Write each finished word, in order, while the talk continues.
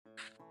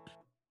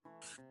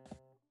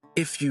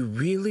If you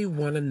really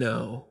want to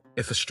know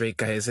if a straight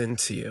guy is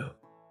into you,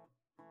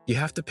 you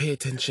have to pay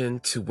attention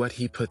to what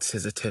he puts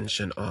his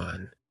attention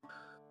on.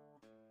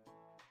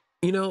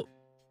 You know,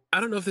 I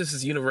don't know if this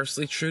is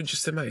universally true,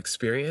 just in my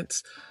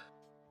experience.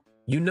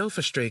 You know if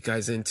a straight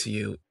guy's into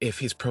you if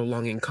he's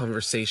prolonging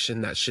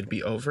conversation that should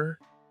be over.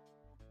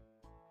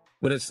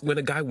 When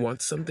a guy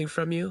wants something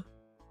from you,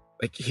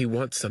 like he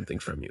wants something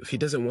from you. If he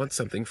doesn't want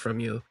something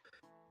from you,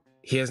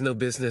 he has no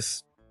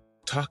business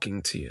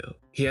talking to you.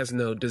 He has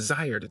no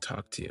desire to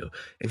talk to you,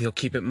 and he'll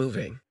keep it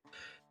moving.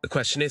 The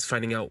question is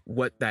finding out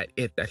what that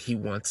he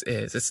wants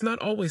is. It's not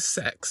always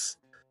sex.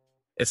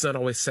 It's not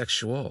always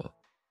sexual.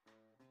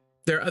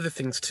 There are other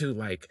things too,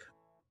 like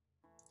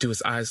do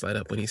his eyes light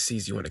up when he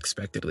sees you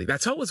unexpectedly?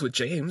 That's how it was with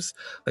James.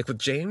 Like with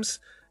James,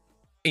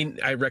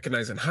 I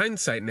recognize in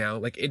hindsight now,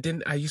 like it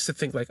didn't, I used to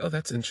think like, oh,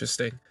 that's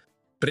interesting.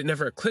 But it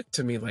never clicked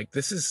to me like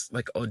this is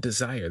like a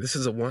desire. This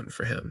is a want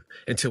for him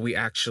until we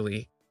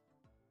actually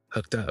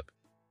hooked up.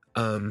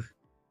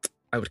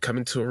 I would come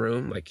into a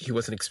room, like he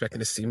wasn't expecting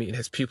to see me, and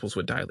his pupils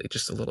would dilate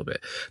just a little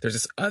bit. There's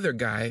this other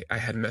guy I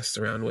had messed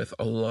around with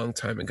a long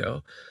time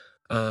ago.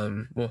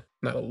 Well,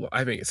 not a long,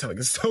 I make it sound like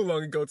it's so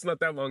long ago. It's not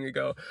that long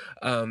ago.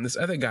 This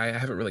other guy I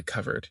haven't really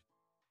covered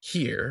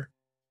here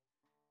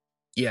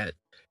yet,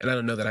 and I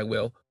don't know that I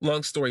will.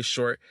 Long story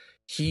short,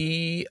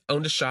 he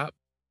owned a shop.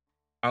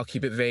 I'll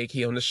keep it vague.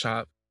 He owned a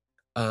shop.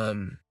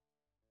 And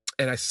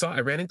I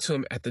ran into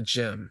him at the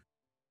gym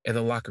in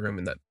the locker room,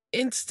 and the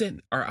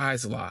instant our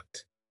eyes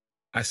locked,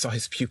 I saw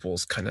his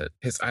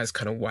eyes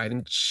kind of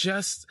widen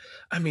just,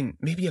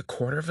 maybe a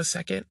quarter of a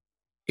second.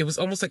 It was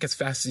almost like as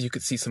fast as you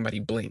could see somebody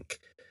blink.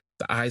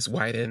 The eyes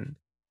widen,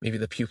 maybe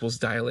the pupils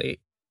dilate.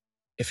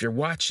 If you're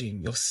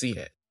watching, you'll see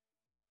it.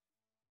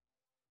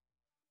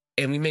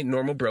 And we made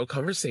normal bro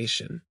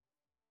conversation,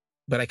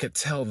 but I could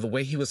tell the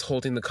way he was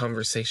holding the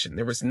conversation,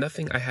 there was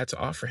nothing I had to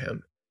offer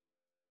him.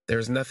 There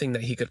was nothing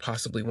that he could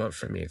possibly want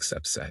from me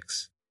except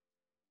sex.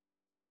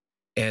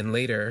 And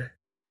later,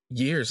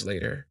 years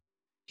later,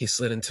 he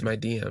slid into my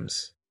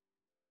DMs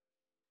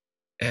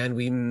and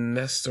we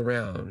messed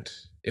around.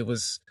 It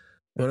was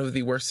one of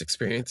the worst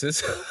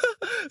experiences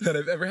that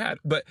I've ever had,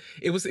 but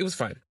it was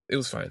fine. It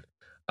was fine.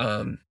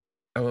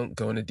 I won't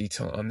go into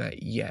detail on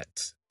that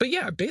yet, but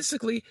yeah,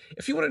 basically,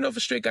 if you want to know if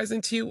a straight guy's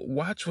into you,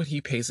 watch what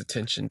he pays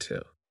attention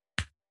to.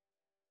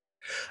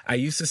 I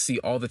used to see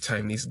all the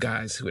time these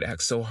guys who would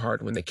act so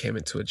hard when they came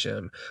into a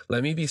gym.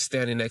 Let me be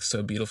standing next to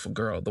a beautiful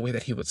girl, the way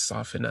that he would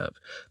soften up,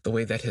 the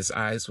way that his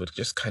eyes would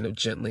just kind of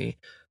gently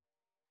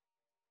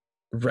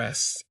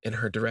rest in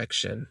her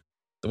direction,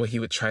 the way he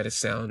would try to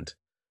sound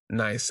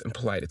nice and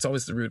polite. It's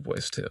always the rude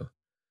voice too.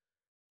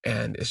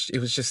 And it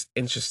was just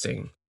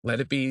interesting. Let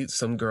it be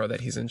some girl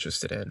that he's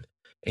interested in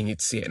and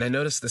you'd see it. And I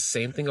noticed the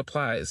same thing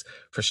applies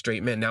for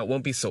straight men. Now, it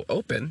won't be so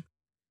open.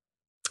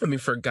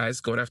 For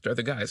guys going after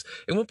other guys,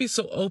 it won't be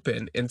so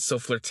open and so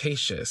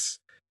flirtatious.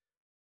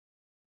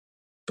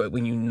 But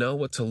when you know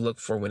what to look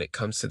for when it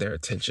comes to their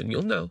attention,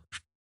 you'll know.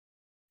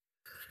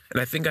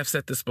 And I think I've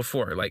said this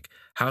before, like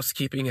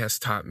housekeeping has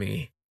taught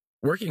me,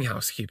 working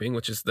housekeeping,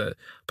 which is the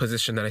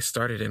position that I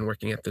started in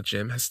working at the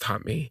gym, has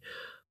taught me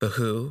the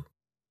who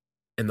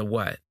and the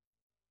what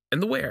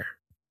and the where.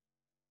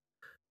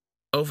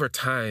 Over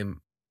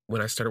time,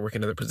 when I started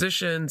working other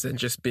positions and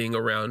just being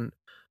around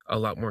a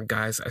lot more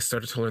guys, I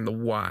started to learn the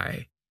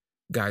why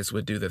guys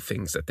would do the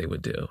things that they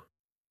would do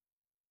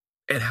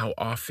and how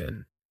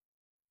often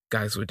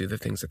guys would do the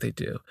things that they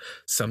do.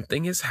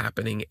 Something is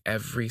happening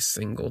every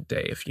single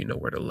day if you know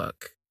where to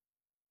look.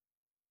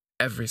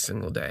 Every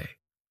single day.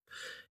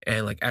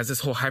 And like as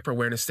this whole hyper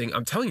awareness thing,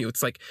 I'm telling you,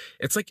 it's like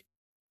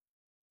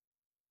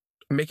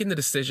making the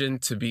decision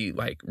to be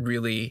like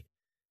really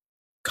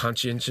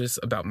conscientious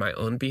about my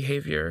own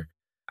behavior.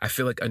 I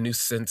feel like a new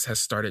sense has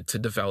started to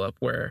develop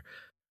where,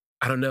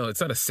 I don't know, it's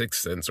not a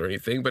sixth sense or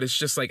anything, but it's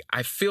just like,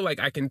 I feel like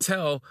I can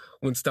tell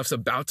when stuff's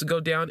about to go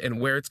down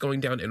and where it's going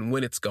down and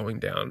when it's going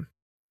down.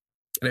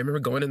 And I remember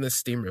going in this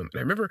steam room, and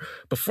I remember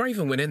before I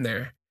even went in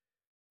there,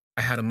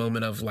 I had a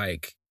moment of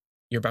like,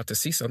 you're about to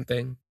see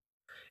something.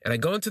 And I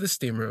go into the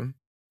steam room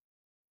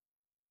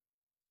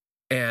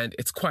and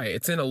it's quiet.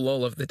 It's in a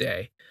lull of the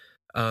day.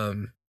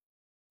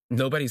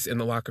 Nobody's in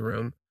the locker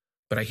room,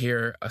 but I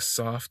hear a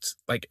soft,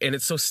 like, and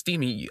it's so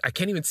steamy, I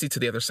can't even see to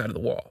the other side of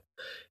the wall.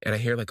 And I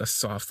hear like a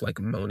soft,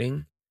 like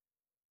moaning.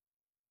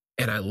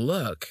 And I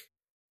look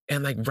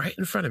and like right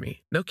in front of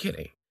me, no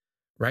kidding,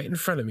 right in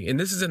front of me. And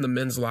this is in the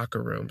men's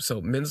locker room.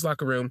 So men's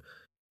locker room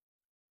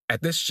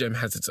at this gym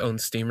has its own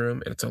steam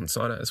room and its own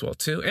sauna as well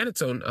too. And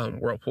its own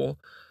whirlpool.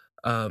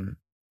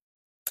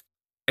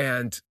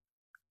 And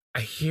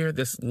I hear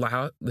this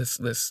loud,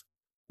 this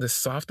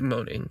soft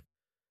moaning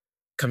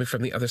coming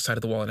from the other side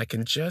of the wall. And I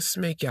can just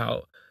make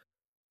out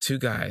two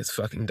guys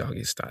fucking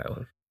doggy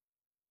style.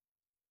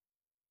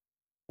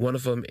 One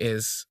of them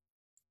is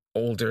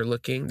older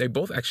looking. They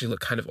both actually look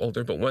kind of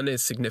older, but one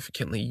is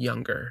significantly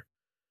younger.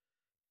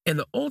 And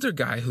the older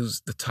guy,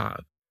 who's the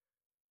top,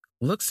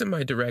 looks in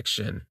my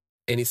direction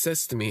and he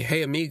says to me,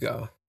 "Hey,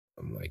 amigo."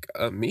 I'm like,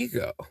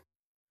 "Amigo?"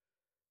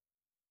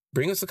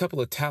 bring us a couple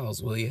of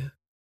towels, will you?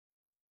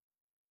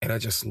 And I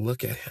just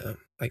look at him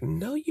like,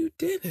 no, you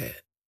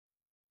didn't.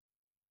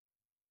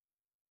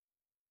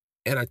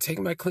 And I take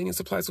my cleaning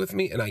supplies with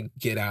me and I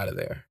get out of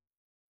there.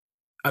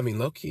 I mean,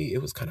 low key,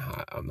 it was kind of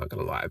hot. I'm not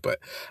going to lie. But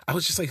I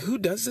was just like, who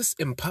does this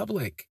in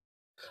public?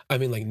 I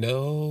mean, like,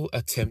 no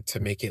attempt to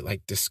make it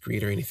like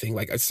discreet or anything.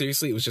 Like,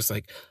 seriously, it was just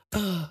like,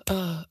 And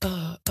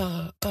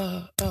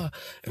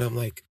I'm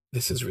like,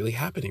 this is really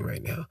happening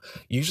right now.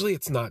 Usually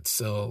it's not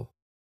so.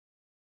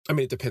 I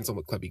mean, it depends on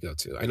what club you go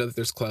to. I know that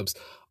there's clubs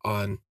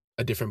on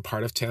a different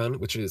part of town,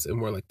 which is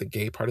more like the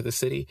gay part of the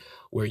city,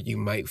 where you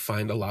might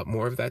find a lot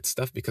more of that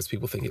stuff because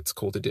people think it's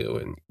cool to do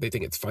and they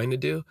think it's fine to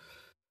do.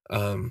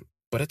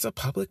 But it's a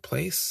public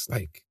place.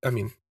 Like, I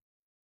mean,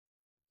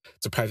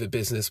 it's a private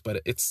business,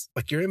 but it's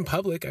like you're in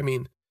public. I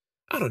mean,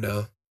 I don't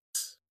know.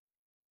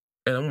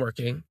 And I'm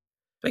working.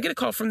 I get a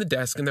call from the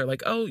desk and they're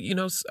like, oh,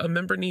 a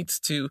member needs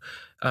to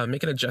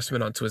make an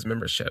adjustment onto his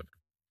membership.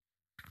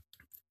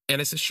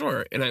 And I said,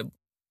 sure. And I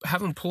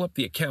have them pull up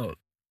the account.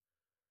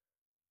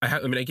 I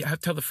have to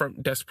tell the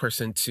front desk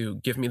person to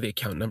give me the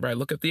account number. I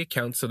look at the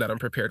account so that I'm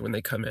prepared when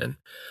they come in.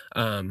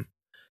 And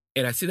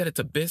I see that it's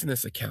a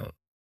business account.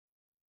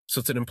 So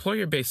it's an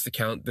employer-based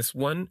account. This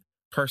one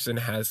person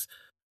has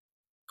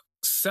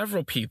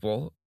several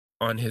people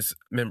on his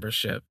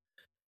membership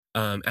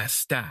as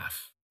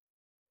staff.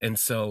 And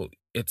so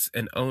it's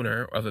an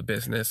owner of a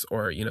business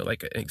or,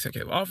 like an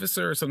executive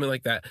officer or something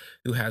like that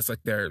who has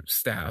like their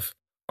staff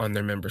on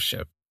their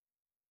membership.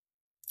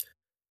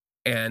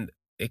 And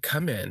they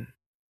come in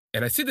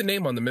and I see the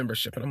name on the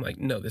membership and I'm like,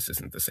 no, this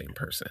isn't the same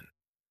person.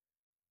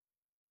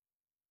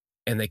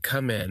 And they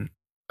come in,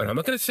 and I'm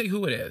not going to say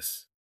who it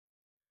is,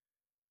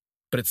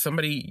 but it's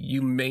somebody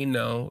you may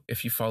know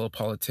if you follow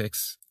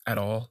politics at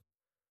all.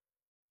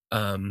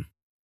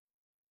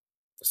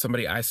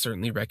 Somebody I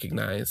certainly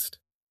recognized.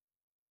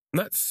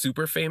 Not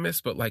super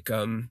famous, but like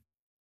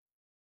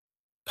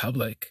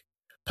public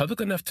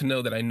enough to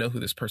know that I know who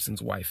this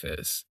person's wife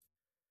is.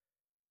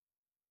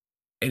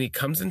 And he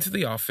comes into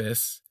the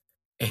office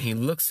and he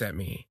looks at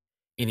me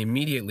and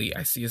immediately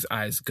I see his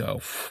eyes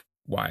go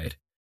wide.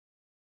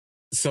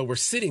 So we're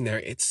sitting there.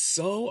 It's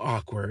so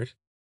awkward.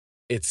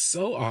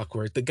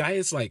 The guy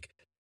is like,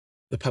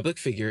 the public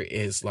figure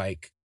is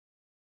like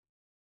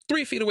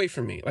 3 feet away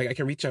from me. Like I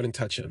can reach out and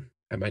touch him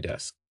at my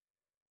desk.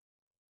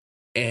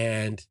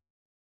 And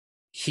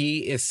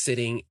he is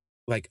sitting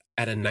like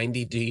at a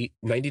 90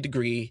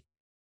 degree,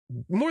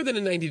 more than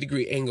a 90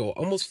 degree angle,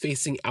 almost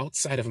facing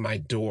outside of my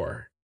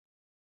door.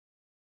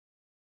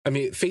 I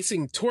mean,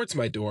 facing towards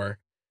my door,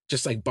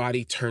 just like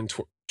body turned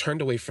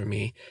away from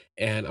me.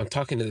 And I'm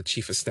talking to the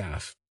chief of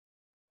staff.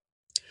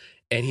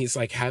 And he's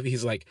like, I'm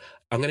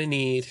going to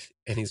need,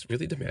 and he's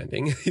really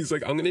demanding. He's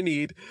like, I'm going to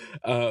need,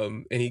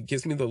 and he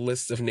gives me the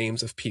list of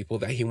names of people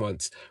that he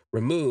wants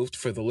removed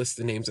for the list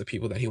of names of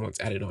people that he wants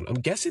added on. I'm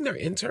guessing they're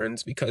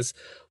interns because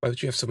why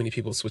would you have so many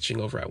people switching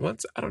over at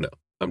once? I don't know.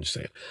 I'm just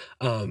saying.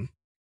 And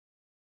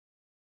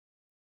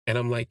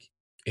I'm like,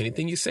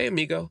 anything you say,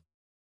 amigo.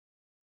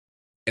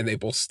 And they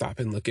both stop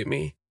and look at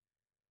me.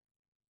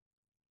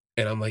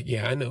 And I'm like,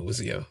 yeah, I know it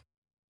was you.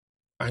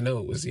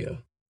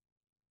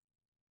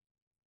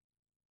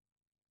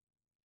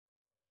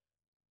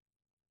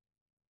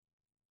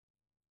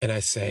 And I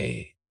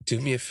say, do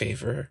me a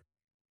favor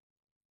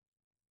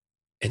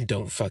and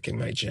don't fuck in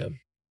my gym.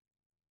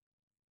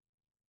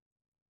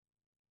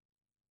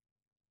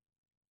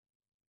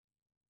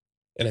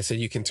 And I said,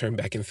 you can turn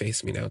back and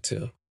face me now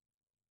too.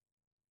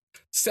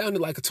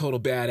 Sounded like a total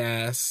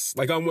badass.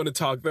 Like I want to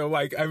talk though.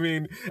 Like, I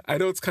mean, I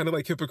know it's kind of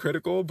like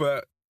hypocritical,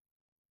 but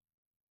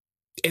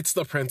it's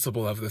the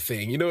principle of the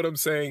thing. You know what I'm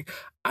saying?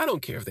 I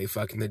don't care if they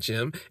fuck in the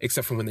gym,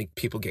 except for when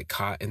people get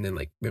caught and then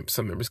like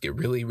some members get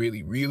really,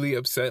 really, really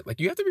upset. Like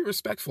you have to be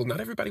respectful. Not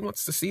everybody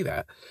wants to see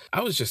that.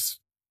 I was just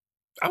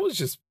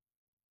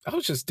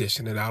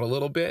dishing it out a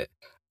little bit.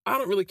 I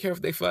don't really care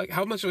if they fuck.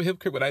 How much of a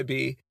hypocrite would I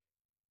be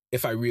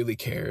if I really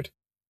cared?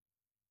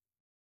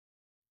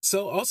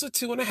 So also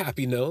too, on a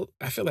happy note,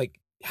 I feel like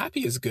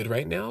happy is good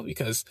right now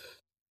because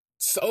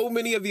so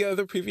many of the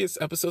other previous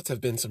episodes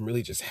have been some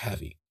really just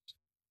heavy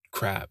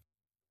crap.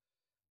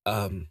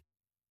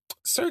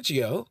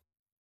 Sergio,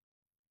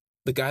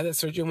 the guy that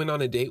Sergio went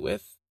on a date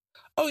with,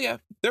 oh yeah,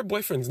 they're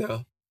boyfriends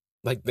now.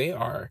 Like they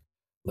are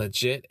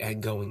legit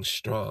and going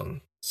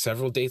strong.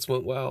 Several dates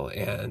went well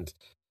and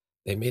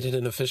they made it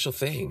an official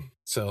thing.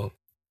 So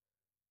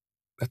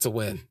that's a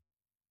win.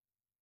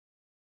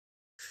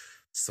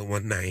 So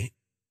one night,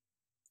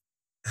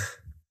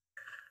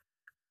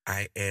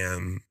 I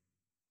am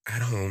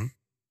at home,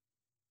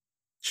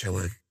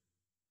 chilling,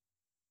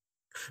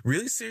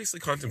 really seriously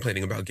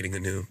contemplating about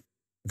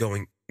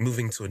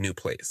moving to a new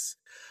place.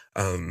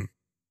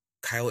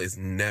 Kyle is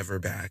never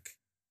back.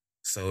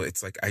 So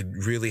it's like, I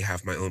really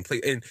have my own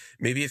place. And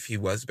maybe if he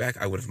was back,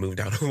 I would have moved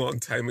out a long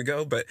time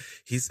ago, but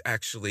he's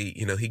actually,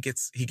 he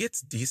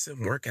gets decent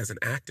work as an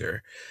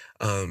actor.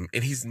 And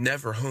he's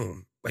never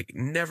home, like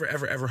never,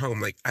 ever, ever home.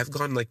 Like I've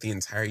gone like the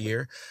entire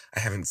year. I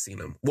haven't seen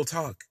him. We'll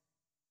talk.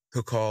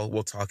 He'll call,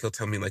 we'll talk, he'll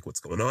tell me like what's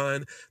going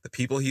on, the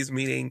people he's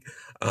meeting.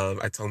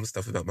 I tell him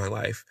stuff about my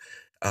life.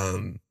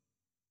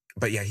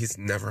 But yeah, he's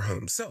never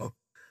home. So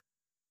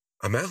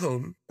I'm at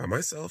home by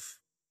myself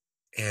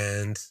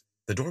and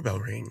the doorbell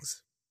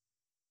rings.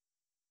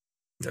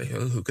 I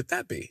go, who could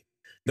that be?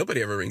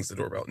 Nobody ever rings the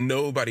doorbell.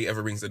 Nobody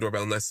ever rings the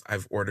doorbell unless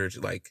I've ordered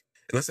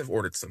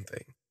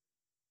something.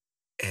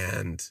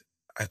 And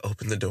I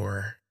open the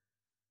door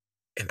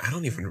and I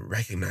don't even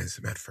recognize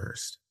him at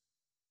first.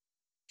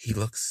 He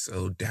looks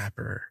so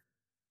dapper.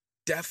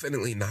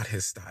 Definitely not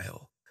his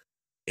style.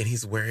 And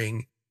he's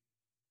wearing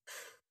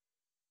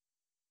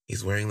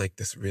like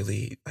this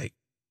really like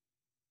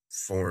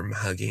form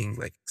hugging,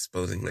 like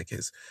exposing like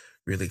his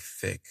really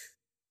thick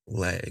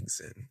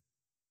legs and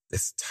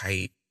this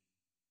tight,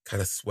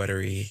 kind of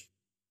sweatery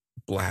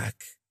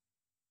black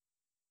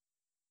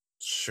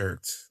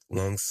shirt,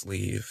 long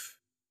sleeve.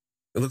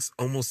 It looks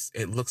almost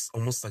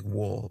like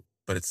wool,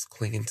 but it's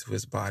clinging to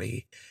his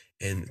body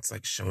and it's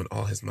like showing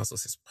all his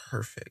muscles, his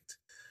perfect,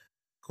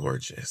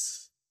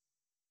 gorgeous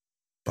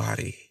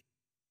body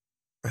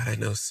that I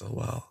know so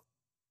well.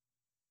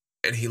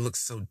 And he looks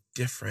so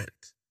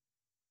different.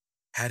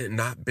 Had it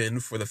not been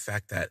for the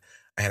fact that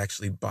I had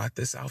actually bought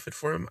this outfit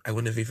for him, I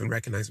wouldn't have even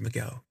recognized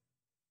Miguel.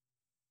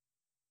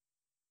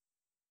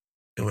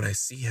 And when I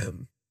see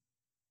him,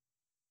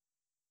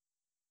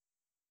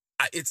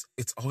 it's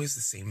always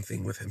the same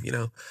thing with him, you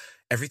know?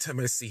 Every time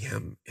I see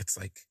him, it's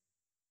like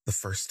the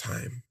first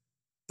time,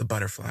 the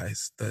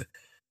butterflies,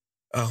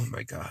 oh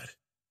my God.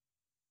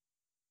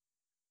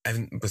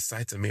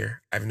 Besides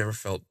Amir, I've never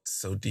felt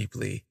so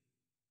deeply.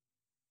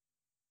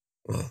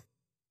 Well,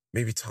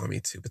 maybe Tommy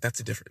too, but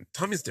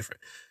Tommy's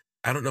different.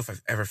 I don't know if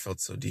I've ever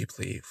felt so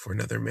deeply for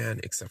another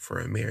man except for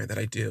Amir that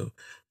I do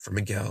for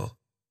Miguel.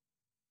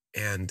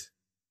 And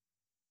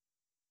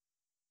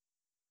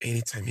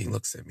anytime he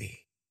looks at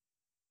me,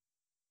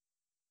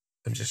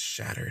 I'm just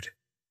shattered.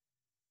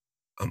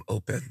 I'm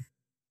open,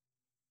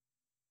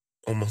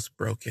 almost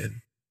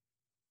broken.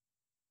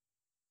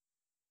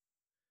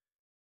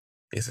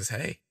 He says,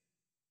 hey.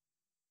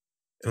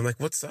 And I'm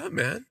like, what's up,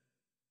 man?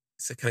 He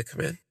said, can I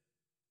come in?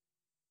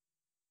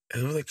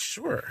 And I'm like,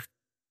 sure.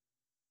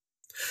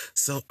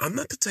 So I'm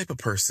not the type of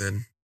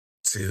person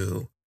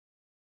to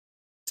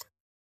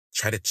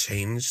try to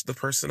change the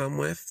person I'm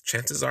with.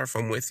 Chances are if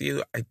I'm with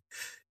you,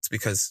 it's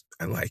because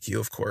I like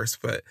you, of course,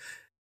 but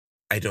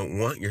I don't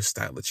want your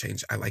style to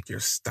change. I like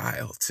your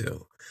style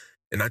too.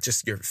 And not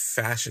just your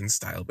fashion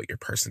style, but your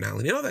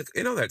personality,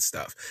 you know that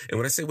stuff. And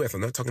when I say with,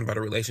 I'm not talking about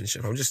a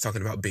relationship. I'm just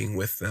talking about being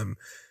with them,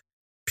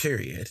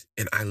 period.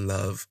 And I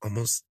love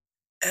almost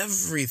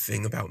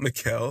everything about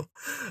Miguel.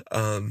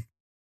 But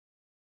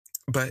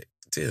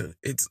dude,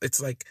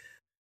 it's like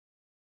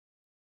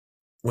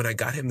when I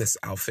got him this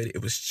outfit,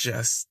 it was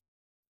just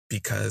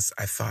because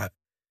I thought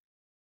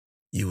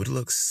you would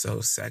look so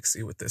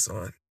sexy with this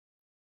on.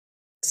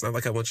 It's not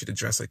like I want you to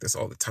dress like this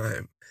all the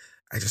time.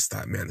 I just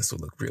thought, man, this would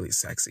look really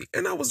sexy.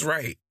 And I was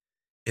right.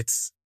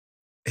 He's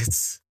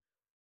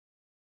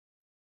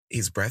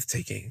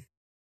breathtaking.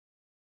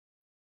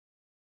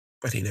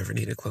 But he never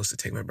needed clothes to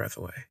take my breath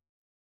away.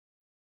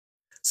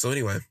 So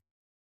anyway,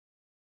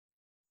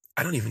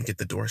 I don't even get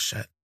the door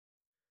shut.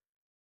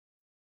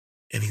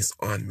 And he's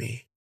on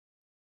me.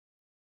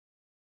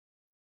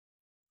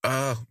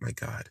 Oh my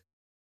God.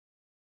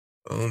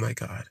 Oh my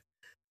God.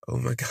 Oh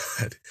my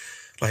God.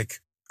 Like,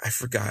 I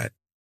forgot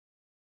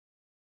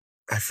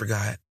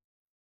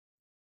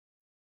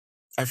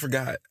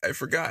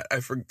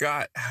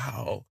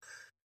how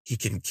he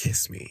can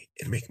kiss me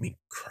and make me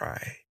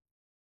cry.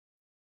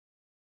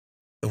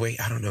 The way,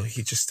 I don't know,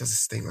 he just does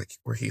this thing like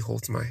where he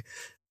holds my,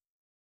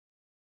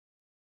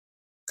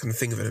 come to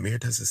think of it, Amir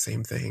does the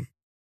same thing.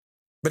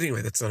 But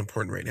anyway, that's not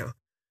important right now.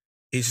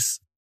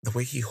 The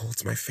way he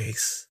holds my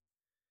face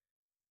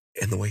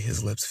and the way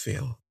his lips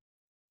feel,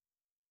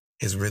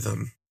 his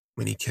rhythm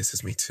when he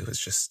kisses me too is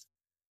just,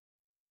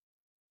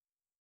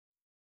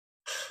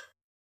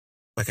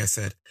 like I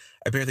said,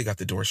 I barely got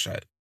the door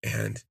shut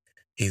and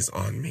he's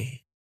on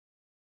me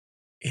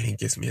and he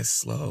gives me a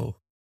slow,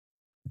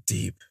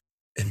 deep,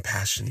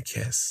 impassioned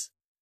kiss.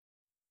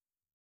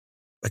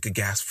 Like a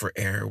gasp for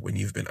air when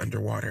you've been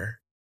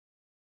underwater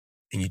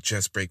and you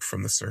just break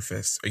from the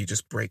surface, or you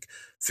just break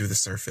through the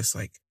surface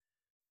like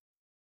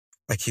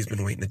he's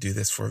been waiting to do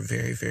this for a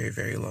very, very,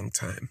 very long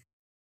time.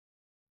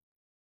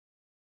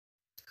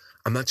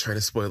 I'm not trying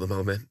to spoil the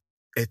moment.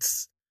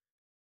 It's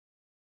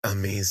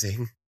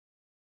amazing.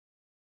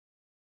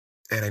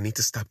 And I need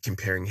to stop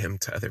comparing him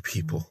to other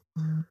people.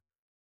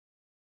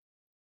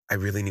 I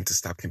really need to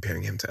stop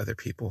comparing him to other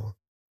people.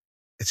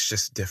 It's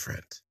just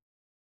different.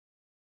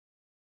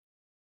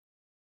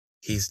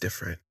 He's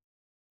different.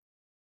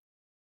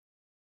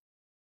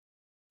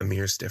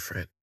 Amir's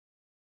different.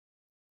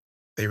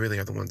 They really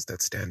are the ones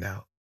that stand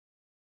out.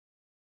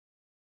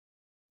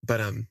 But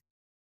I'm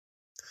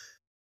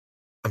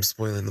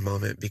spoiling the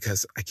moment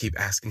because I keep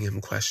asking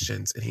him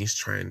questions and he's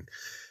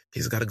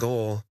got a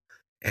goal.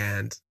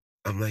 And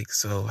I'm like,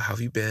 so how have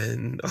you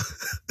been?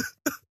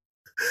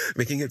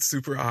 making it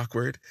super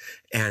awkward.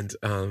 And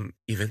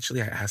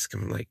eventually I asked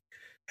him, like,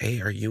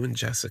 hey, are you and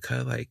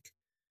Jessica, like,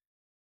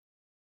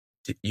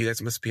 you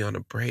guys must be on a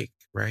break,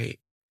 right?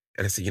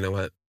 And I said, you know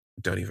what?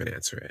 Don't even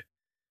answer it.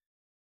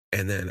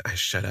 And then I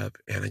shut up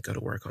and I go to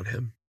work on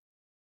him.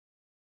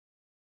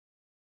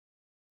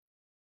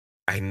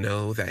 I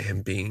know that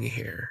him being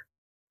here,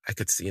 I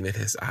could see it in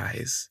his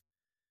eyes.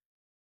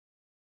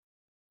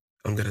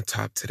 I'm going to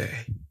top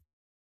today.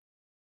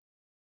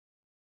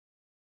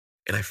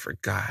 And I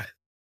forgot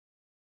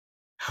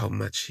how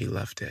much he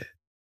loved it.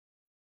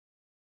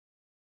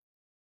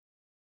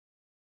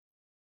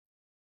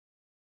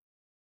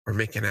 We're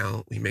making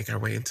out. We make our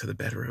way into the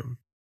bedroom.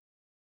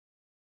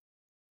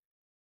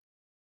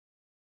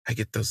 I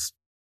get those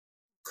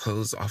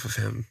clothes off of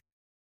him.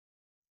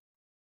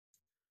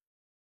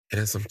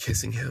 And as I'm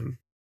kissing him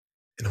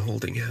and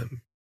holding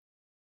him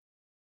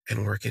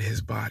and working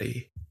his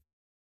body,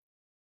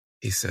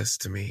 he says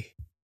to me,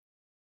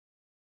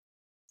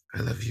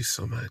 I love you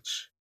so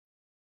much.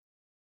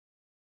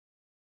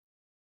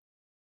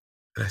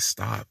 And I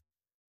stop.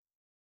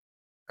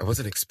 I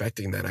wasn't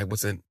expecting that. I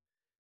wasn't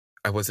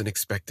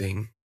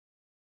expecting,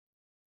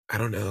 I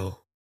don't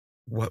know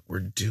what we're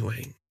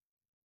doing.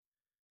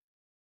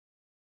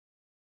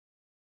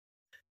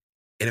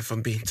 And if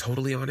I'm being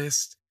totally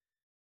honest,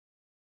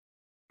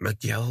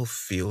 Miguel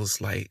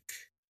feels like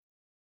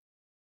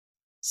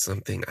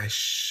something I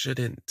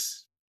shouldn't.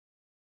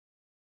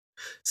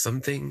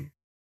 Something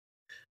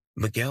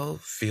Miguel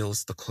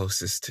feels the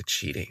closest to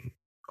cheating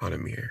on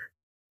Amir.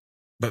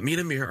 But me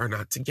and Amir are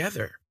not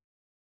together.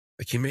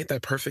 Like, he made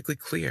that perfectly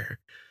clear.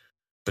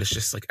 But it's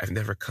just like I've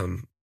never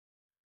come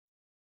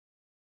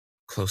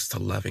close to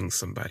loving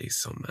somebody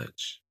so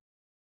much.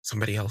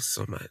 Somebody else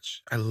so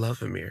much. I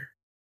love Amir.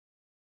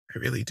 I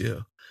really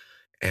do.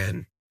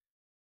 And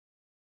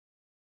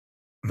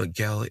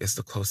Miguel is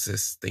the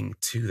closest thing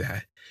to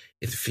that.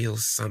 It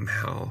feels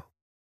somehow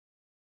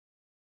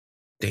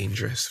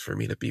dangerous for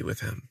me to be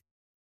with him.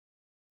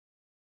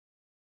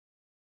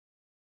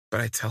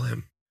 But I tell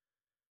him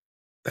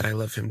that I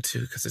love him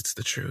too because it's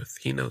the truth.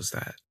 He knows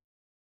that.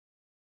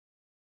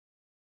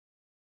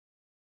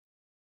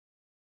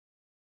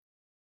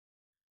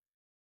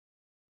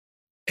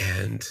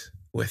 And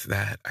with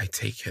that, I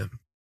take him.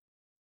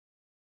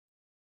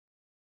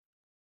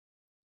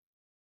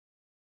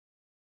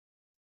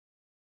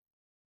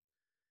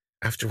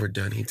 After we're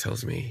done, he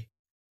tells me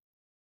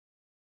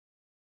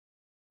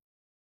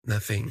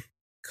nothing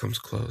comes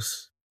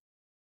close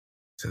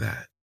to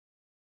that.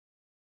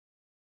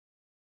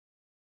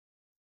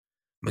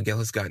 Miguel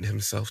has gotten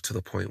himself to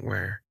the point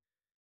where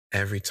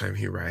every time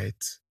he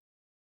rides,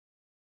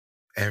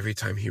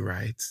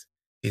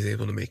 he's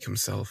able to make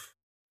himself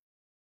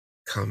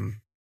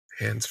come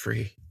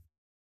hands-free.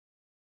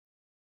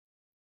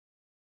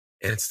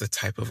 And it's the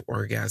type of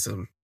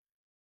orgasm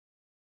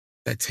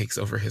that takes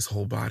over his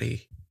whole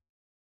body,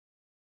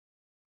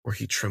 where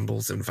he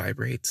trembles and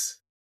vibrates.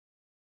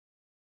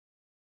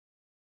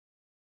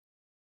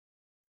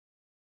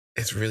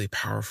 It's really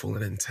powerful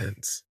and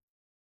intense.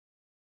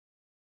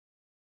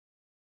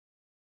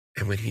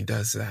 And when he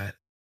does that,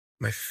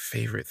 my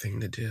favorite thing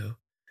to do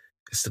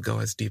is to go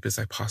as deep as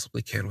I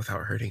possibly can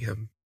without hurting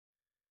him.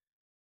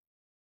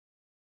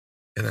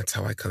 And that's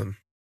how I come.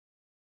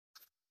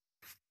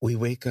 We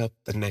wake up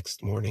the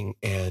next morning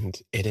and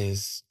it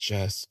is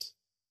just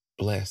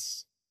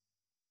bliss.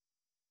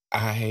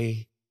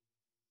 I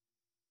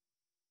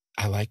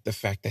like the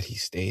fact that he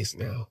stays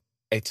now.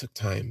 It took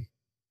time.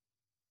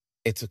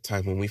 It took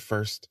time. When we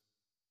first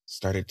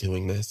started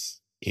doing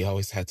this, he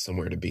always had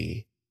somewhere to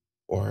be,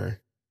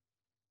 or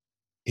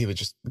he would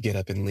just get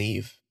up and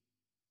leave,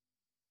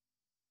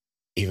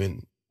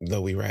 even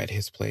though we were at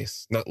his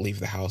place. Not leave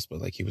the house,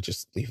 but like he would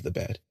just leave the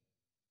bed.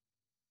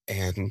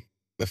 And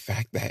the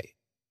fact that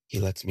he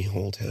lets me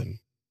hold him,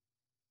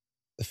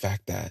 the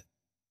fact that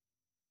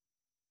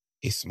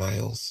he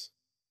smiles.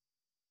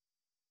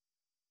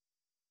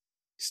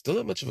 Still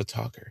not much of a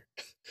talker,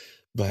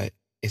 but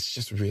it's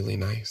just really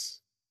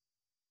nice.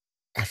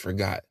 I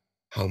forgot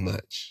how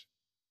much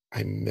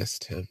I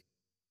missed him.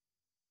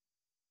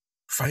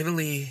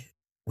 Finally,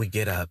 we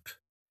get up.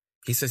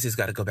 He says he's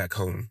got to go back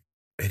home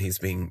and he's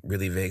being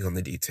really vague on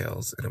the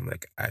details. And I'm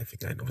like, I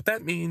think I know what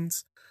that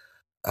means.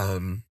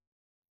 And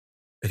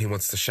he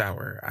wants to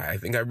shower. I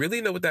think I really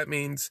know what that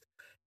means.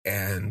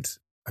 And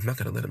I'm not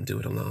going to let him do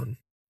it alone.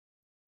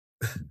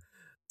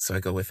 So I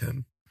go with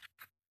him.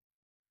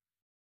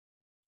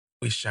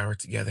 We shower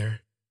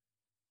together.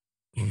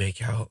 We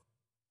make out.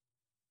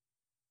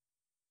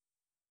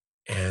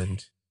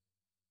 And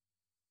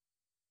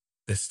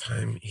this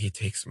time he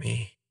takes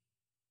me.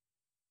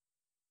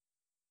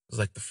 It was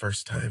like the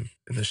first time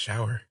in the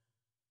shower.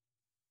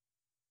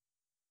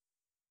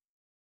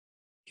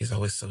 He's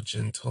always so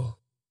gentle.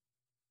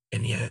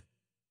 And yet,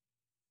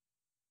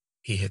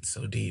 he hits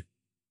so deep.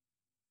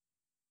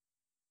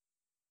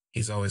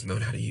 He's always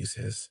known how to use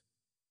his.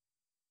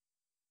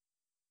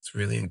 It's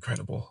really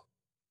incredible.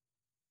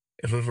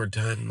 And when we're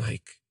done,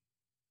 like,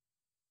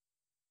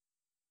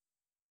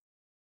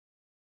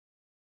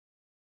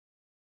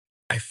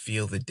 I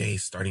feel the day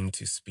starting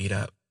to speed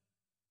up.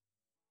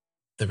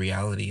 The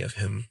reality of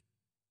him,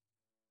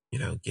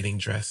 getting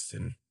dressed,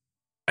 and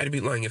I'd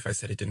be lying if I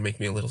said it didn't make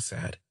me a little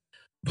sad.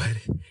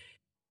 But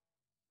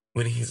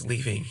when he's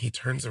leaving, he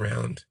turns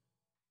around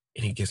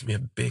and he gives me a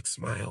big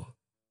smile.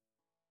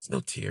 It's no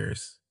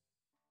tears.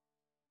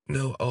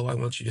 No, oh, I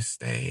want you to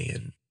stay,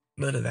 and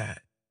none of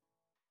that.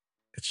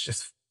 It's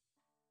just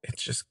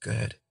it's just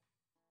good.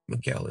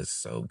 Miguel is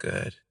so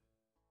good.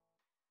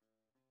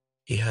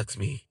 He hugs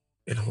me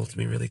and holds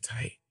me really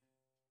tight,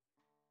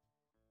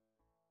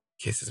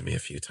 kisses me a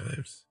few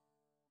times.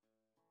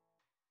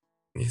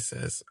 And he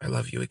says, I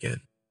love you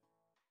again.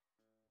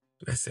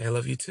 And I say, I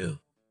love you too.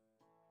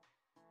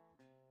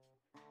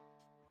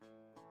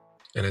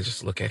 And I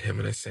just look at him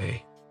and I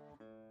say,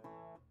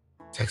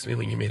 text me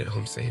when you made it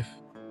home safe.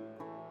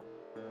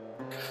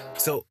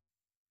 So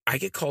I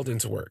get called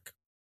into work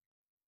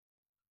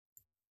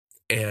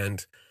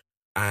and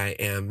I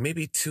am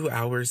maybe 2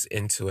 hours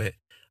into it.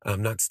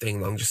 I'm not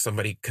staying long, just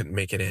somebody couldn't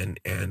make it in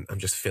and I'm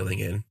just filling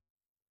in.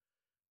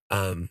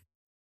 Um,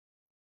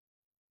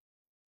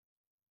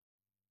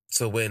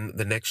 so when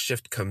the next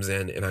shift comes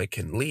in and I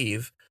can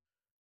leave,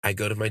 I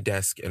go to my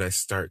desk and I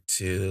start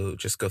to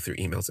just go through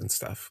emails and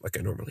stuff like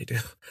I normally do.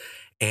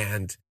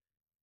 And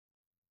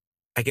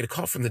I get a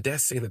call from the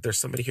desk saying that there's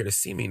somebody here to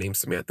see me named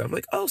Samantha. I'm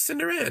like, oh, send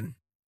her in.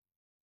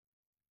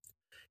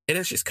 And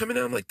as she's coming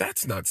out, I'm like,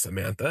 that's not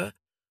Samantha.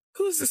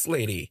 Who's this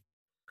lady?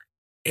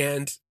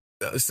 And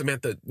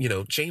Samantha,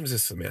 James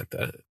is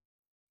Samantha,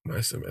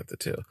 my Samantha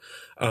too.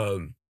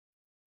 Um,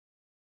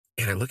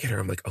 and I look at her,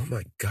 I'm like, oh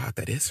my God,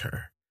 that is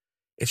her.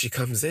 And she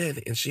comes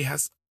in and she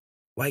has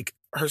like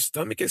her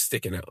stomach is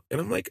sticking out. And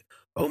I'm like,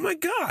 oh my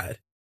God.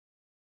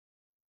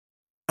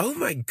 Oh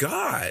my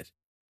God.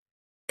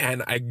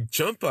 And I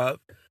jump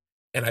up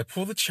and I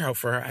pull the chair out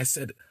for her. I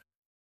said,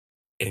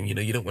 and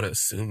you don't want to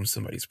assume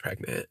somebody's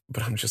pregnant,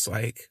 but I'm just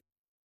like,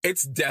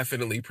 it's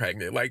definitely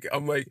pregnant. Like,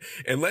 I'm like,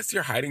 unless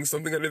you're hiding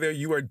something under there,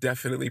 you are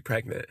definitely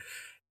pregnant.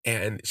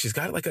 And she's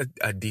got like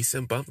a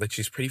decent bump, like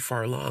she's pretty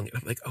far along. And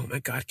I'm like, oh my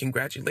God,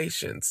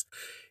 congratulations.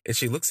 And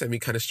she looks at me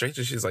kind of strange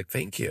and she's like,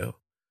 thank you.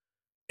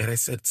 And I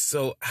said,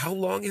 so how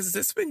long has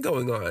this been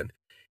going on?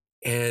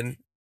 And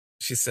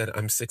she said,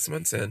 I'm 6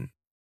 months in.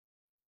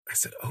 I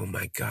said, oh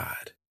my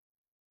God,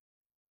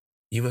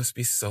 you must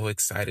be so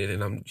excited.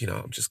 And I'm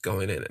just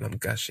going in and I'm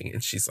gushing.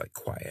 And she's like,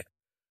 quiet.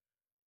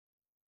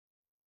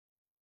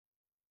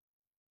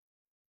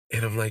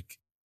 And I'm like,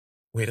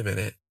 wait a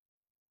minute.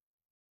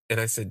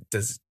 And I said,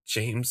 does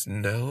James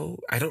know?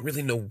 I don't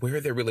really know where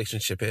their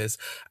relationship is.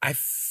 I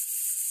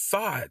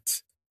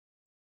thought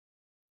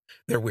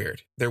they're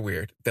weird. They're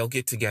weird. They'll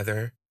get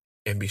together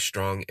and be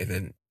strong. And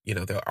then,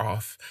 they're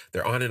off.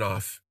 They're on and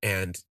off.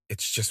 And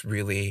it's just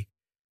really,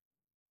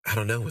 I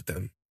don't know with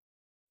them.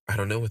 I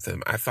don't know with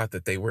them. I thought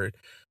that they were,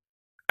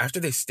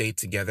 after they stayed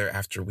together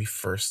after we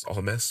first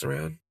all messed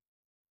around,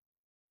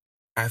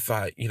 I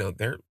thought,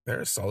 they're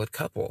a solid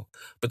couple.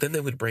 But then they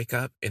would break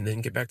up and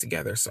then get back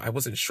together. So I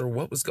wasn't sure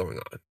what was going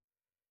on.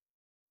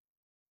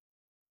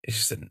 And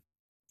she said,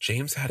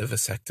 James had a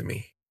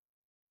vasectomy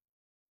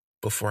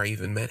before I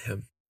even met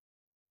him.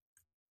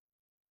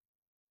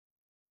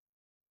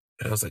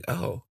 And I was like,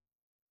 oh,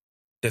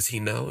 does he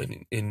know?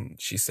 And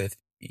she said,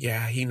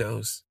 yeah, he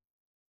knows.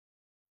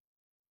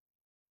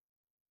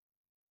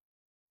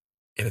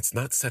 And it's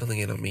not settling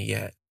in on me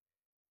yet.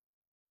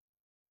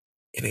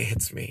 And it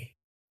hits me.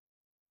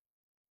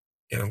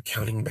 And I'm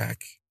counting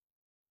back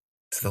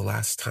to the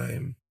last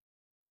time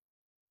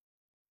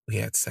we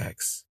had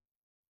sex.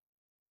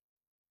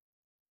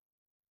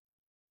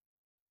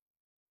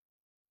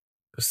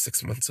 It was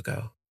 6 months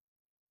ago.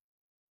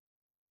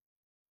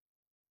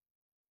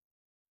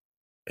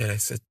 And I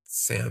said,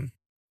 Sam,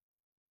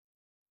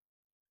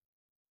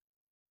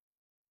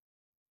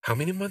 how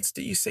many months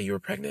did you say you were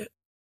pregnant?